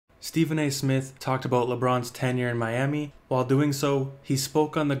Stephen A. Smith talked about LeBron's tenure in Miami. While doing so, he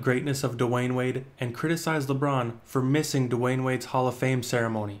spoke on the greatness of Dwyane Wade and criticized LeBron for missing Dwyane Wade's Hall of Fame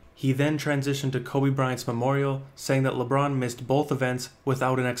ceremony. He then transitioned to Kobe Bryant's memorial, saying that LeBron missed both events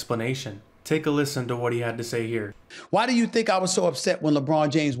without an explanation. Take a listen to what he had to say here. Why do you think I was so upset when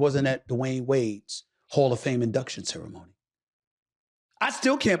LeBron James wasn't at Dwyane Wade's Hall of Fame induction ceremony? I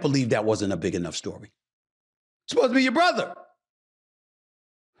still can't believe that wasn't a big enough story. It's supposed to be your brother.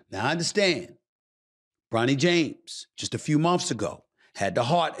 Now, I understand. Bronny James, just a few months ago, had the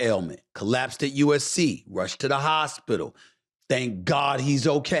heart ailment, collapsed at USC, rushed to the hospital. Thank God he's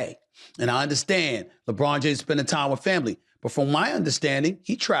okay. And I understand LeBron James spending time with family. But from my understanding,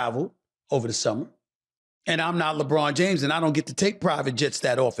 he traveled over the summer. And I'm not LeBron James, and I don't get to take private jets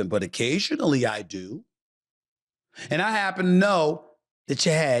that often, but occasionally I do. And I happen to know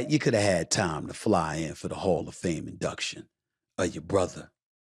that you could have had time to fly in for the Hall of Fame induction of your brother.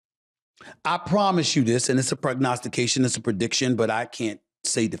 I promise you this, and it's a prognostication, it's a prediction, but I can't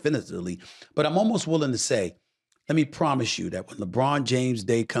say definitively. But I'm almost willing to say, let me promise you that when LeBron James'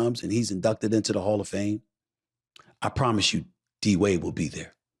 day comes and he's inducted into the Hall of Fame, I promise you D. Wade will be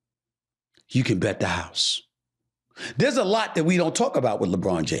there. You can bet the house. There's a lot that we don't talk about with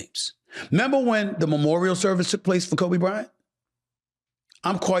LeBron James. Remember when the memorial service took place for Kobe Bryant?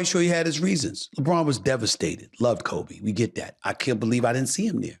 I'm quite sure he had his reasons. LeBron was devastated, loved Kobe. We get that. I can't believe I didn't see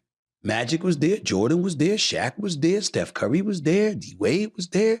him there. Magic was there, Jordan was there, Shaq was there, Steph Curry was there, D. Wade was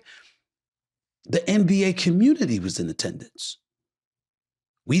there. The NBA community was in attendance.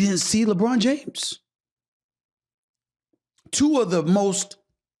 We didn't see LeBron James. Two of the most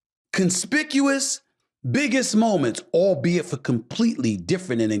conspicuous, biggest moments, albeit for completely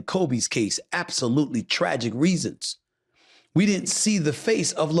different and in Kobe's case, absolutely tragic reasons. We didn't see the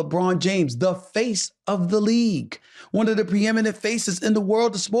face of LeBron James, the face of the league, one of the preeminent faces in the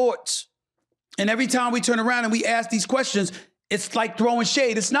world of sports. And every time we turn around and we ask these questions, it's like throwing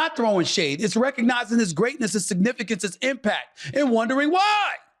shade. It's not throwing shade. It's recognizing his greatness, his significance, his impact, and wondering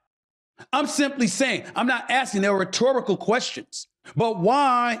why. I'm simply saying, I'm not asking, they're rhetorical questions, but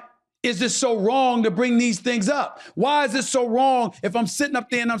why is this so wrong to bring these things up? Why is this so wrong if I'm sitting up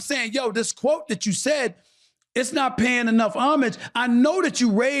there and I'm saying, yo, this quote that you said, it's not paying enough homage. I know that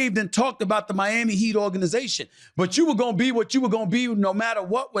you raved and talked about the Miami Heat organization, but you were going to be what you were going to be no matter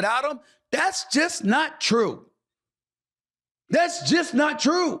what without them. That's just not true. That's just not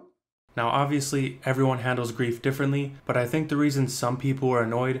true. Now, obviously, everyone handles grief differently, but I think the reason some people were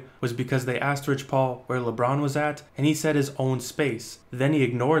annoyed was because they asked Rich Paul where LeBron was at, and he said his own space. Then he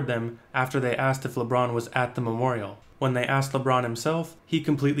ignored them after they asked if LeBron was at the memorial. When they asked LeBron himself, he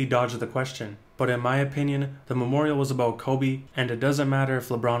completely dodged the question. But in my opinion, the memorial was about Kobe, and it doesn't matter if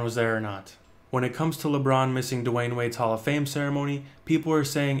LeBron was there or not. When it comes to LeBron missing Dwyane Wade's Hall of Fame ceremony, people are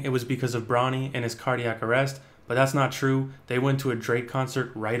saying it was because of Bronny and his cardiac arrest, but that's not true. They went to a Drake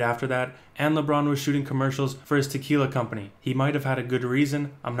concert right after that, and LeBron was shooting commercials for his tequila company. He might have had a good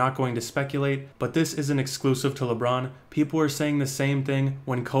reason, I'm not going to speculate, but this isn't exclusive to LeBron. People are saying the same thing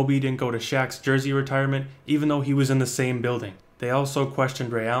when Kobe didn't go to Shaq's jersey retirement, even though he was in the same building. They also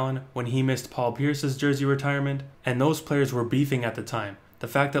questioned Ray Allen when he missed Paul Pierce's jersey retirement, and those players were beefing at the time. The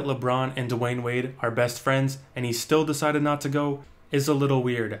fact that LeBron and Dwyane Wade are best friends and he still decided not to go is a little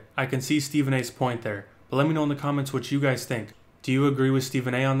weird. I can see Stephen A's point there, but let me know in the comments what you guys think. Do you agree with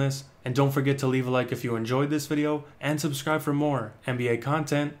Stephen A on this? And don't forget to leave a like if you enjoyed this video and subscribe for more NBA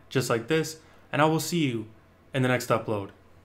content just like this, and I will see you in the next upload.